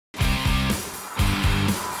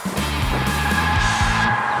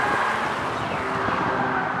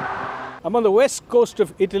I'm on the west coast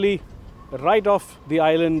of Italy, right off the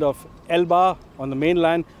island of Elba on the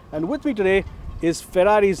mainland, and with me today is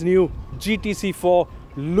Ferrari's new GTC4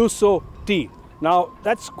 Lusso T. Now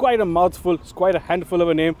that's quite a mouthful, it's quite a handful of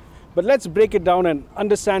a name, but let's break it down and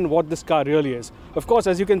understand what this car really is. Of course,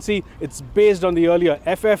 as you can see, it's based on the earlier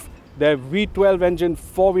FF, their V12 engine,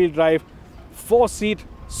 4-wheel drive, 4-seat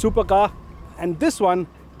supercar, and this one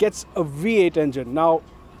gets a V8 engine. Now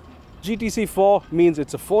GTC4 means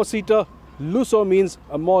it's a 4-seater, Lusso means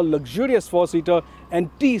a more luxurious 4-seater, and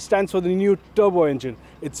T stands for the new turbo engine.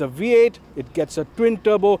 It's a V8, it gets a twin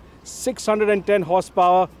turbo, 610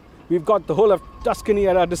 horsepower. We've got the whole of Tuscany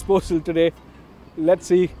at our disposal today. Let's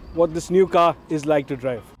see what this new car is like to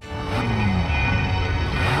drive.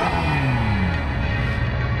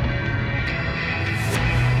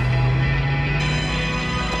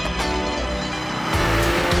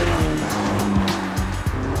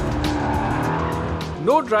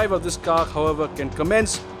 No drive of this car, however, can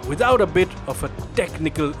commence without a bit of a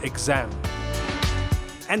technical exam.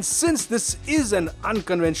 And since this is an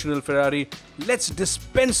unconventional Ferrari, let's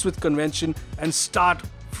dispense with convention and start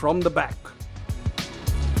from the back.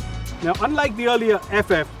 Now, unlike the earlier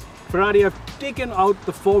FF, Ferrari have taken out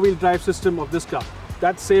the 4-wheel drive system of this car.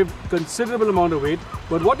 That saved a considerable amount of weight,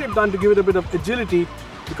 but what they've done to give it a bit of agility,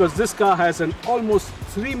 because this car has an almost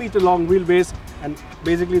 3-meter long wheelbase, and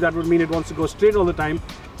basically that would mean it wants to go straight all the time,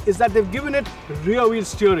 is that they've given it rear wheel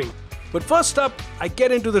steering. But first up, I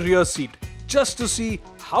get into the rear seat just to see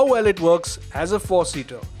how well it works as a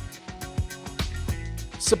 4-seater.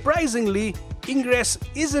 Surprisingly, ingress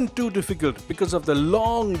isn't too difficult because of the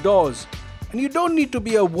long doors, and you don't need to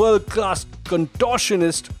be a world-class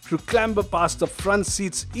contortionist to clamber past the front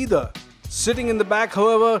seats either. Sitting in the back,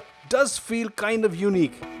 however, does feel kind of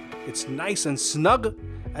unique. It's nice and snug,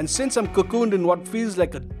 and since I'm cocooned in what feels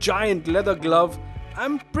like a giant leather glove,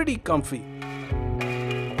 I'm pretty comfy.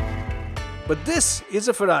 But this is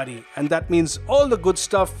a Ferrari, and that means all the good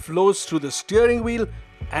stuff flows through the steering wheel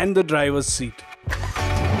and the driver's seat.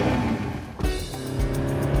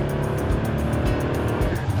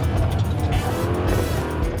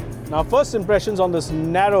 Now, first impressions on this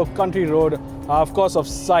narrow country road are of course of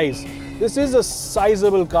size. This is a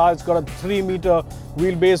sizable car. It's got a 3-meter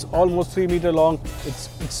wheelbase, almost 3 meter long. It's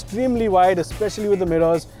extremely wide, especially with the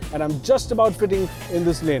mirrors, and I'm just about fitting in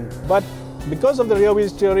this lane. But because of the rear wheel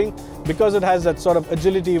steering, because it has that sort of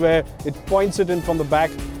agility where it points it in from the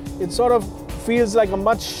back, it sort of feels like a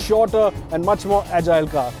much shorter and much more agile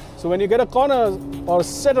car. So when you get a corner or a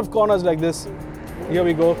set of corners like this, here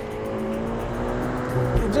we go,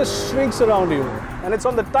 it just shrinks around you. And it's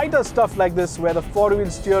on the tighter stuff like this where the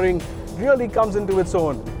 4-wheel steering really comes into its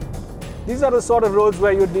own. These are the sort of roads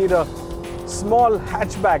where you'd need a small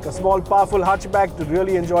hatchback, a small powerful hatchback to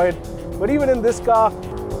really enjoy it. But even in this car,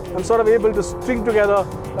 I'm sort of able to string together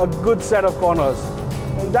a good set of corners.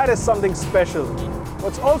 And that is something special.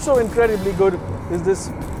 What's also incredibly good is this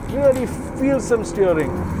really feelsome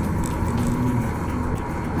steering.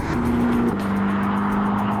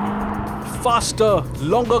 Faster,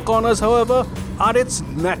 longer corners, however, are its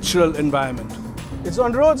natural environment. It's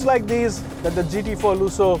on roads like these that the GT4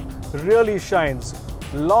 Lusso really shines.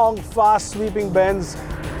 Long, fast sweeping bends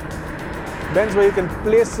where you can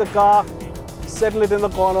place the car, settle it in the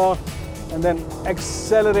corner, and then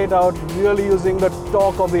accelerate out, really using the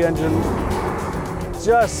torque of the engine.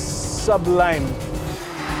 Just sublime.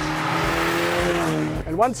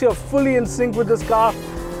 And once you're fully in sync with this car,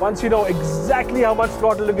 once you know exactly how much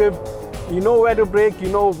throttle to give, you know where to brake, you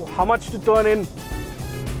know how much to turn in,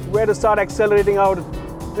 where to start accelerating out,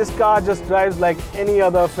 this car just drives like any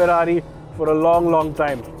other Ferrari for a long, long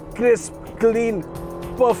time. Crisp, clean,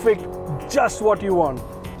 perfect, just what you want.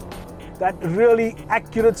 That really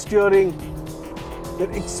accurate steering,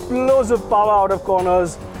 that explosive power out of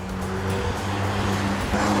corners.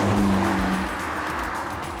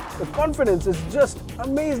 The confidence is just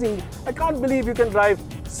amazing. I can't believe you can drive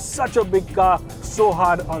such a big car so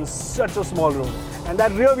hard on such a small road. And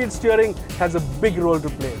that rear wheel steering has a big role to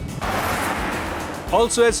play.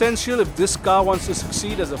 Also essential if this car wants to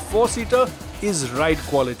succeed as a 4-seater is ride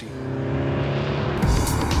quality.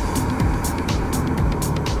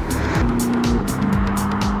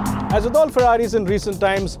 As with all Ferraris in recent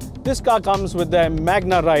times, this car comes with their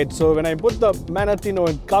Magna ride. So when I put the Manettino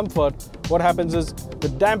in comfort, what happens is the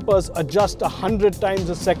dampers adjust 100 times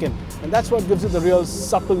a second. And that's what gives it the real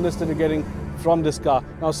suppleness that you're getting from this car.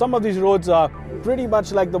 Now, some of these roads are pretty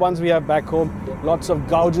much like the ones we have back home. Lots of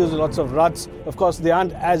gouges, lots of ruts. Of course, they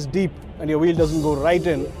aren't as deep and your wheel doesn't go right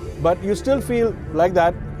in. But you still feel like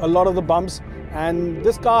that, a lot of the bumps. And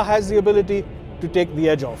this car has the ability to take the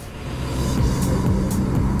edge off.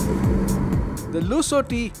 The Lusso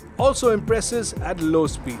T also impresses at low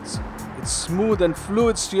speeds. Its smooth and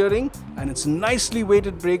fluid steering and its nicely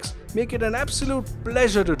weighted brakes make it an absolute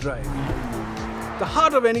pleasure to drive. The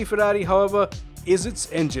heart of any Ferrari, however, is its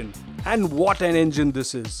engine. And what an engine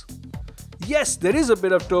this is! Yes, there is a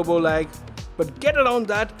bit of turbo lag, but get around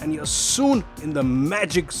that and you're soon in the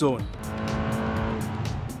magic zone.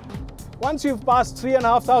 Once you've passed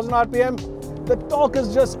 3,500 RPM, the torque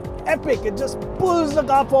is just epic. It just pulls the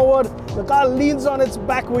car forward, the car leans on its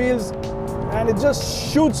back wheels and it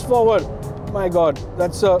just shoots forward. My God,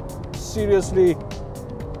 that's a seriously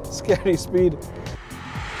scary speed.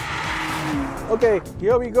 Okay,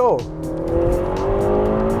 here we go.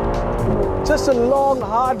 Just a long,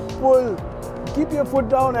 hard pull. Keep your foot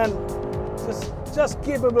down and just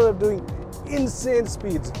capable of doing insane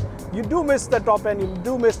speeds. You do miss the top end, you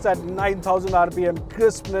do miss that 9,000 RPM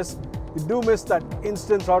crispness, you do miss that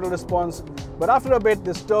instant throttle response, but after a bit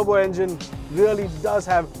this turbo engine really does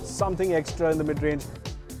have something extra in the mid-range.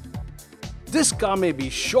 This car may be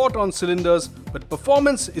short on cylinders, but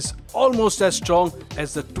performance is almost as strong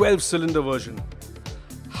as the 12-cylinder version.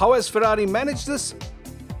 How has Ferrari managed this?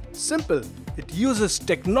 Simple, it uses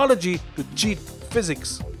technology to cheat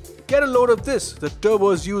physics. Get a load of this, the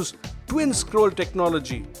turbos use twin scroll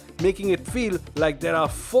technology, making it feel like there are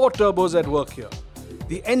 4 turbos at work here.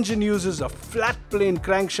 The engine uses a flat plane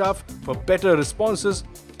crankshaft for better responses,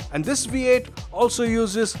 and this V8 also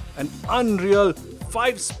uses an unreal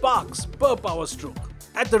 5 sparks per power stroke.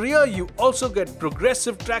 At the rear, you also get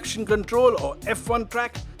progressive traction control or F1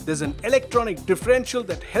 track. There's an electronic differential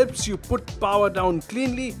that helps you put power down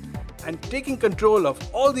cleanly, and taking control of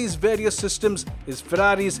all these various systems is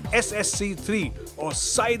Ferrari's SSC3 or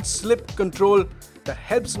side slip control that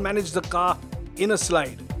helps manage the car in a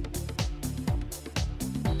slide.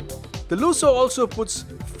 The Lusso also puts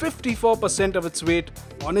 54% of its weight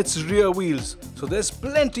on its rear wheels, so there's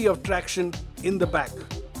plenty of traction in the back.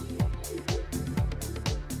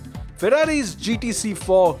 Ferrari's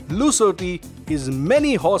GTC4 Lusso T is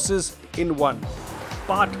many horses in one.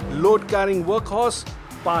 Part load-carrying workhorse,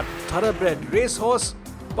 part thoroughbred racehorse,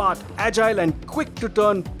 part agile and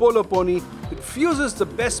quick-to-turn polo pony. It fuses the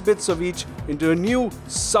best bits of each into a new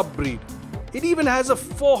sub-breed. It even has a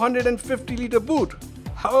 450-litre boot.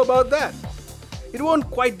 How about that? It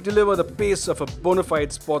won't quite deliver the pace of a bona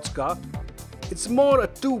fide sports car. It's more a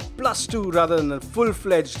 2+2 rather than a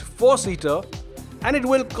full-fledged 4-seater, and it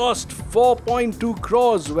will cost 4.2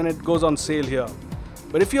 crores when it goes on sale here.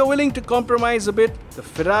 But if you're willing to compromise a bit, the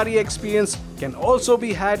Ferrari experience can also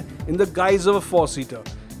be had in the guise of a 4-seater,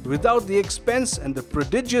 without the expense and the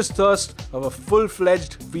prodigious thirst of a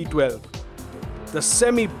full-fledged V12. The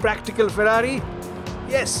semi-practical Ferrari?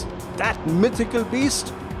 Yes, that mythical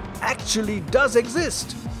beast actually does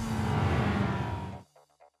exist.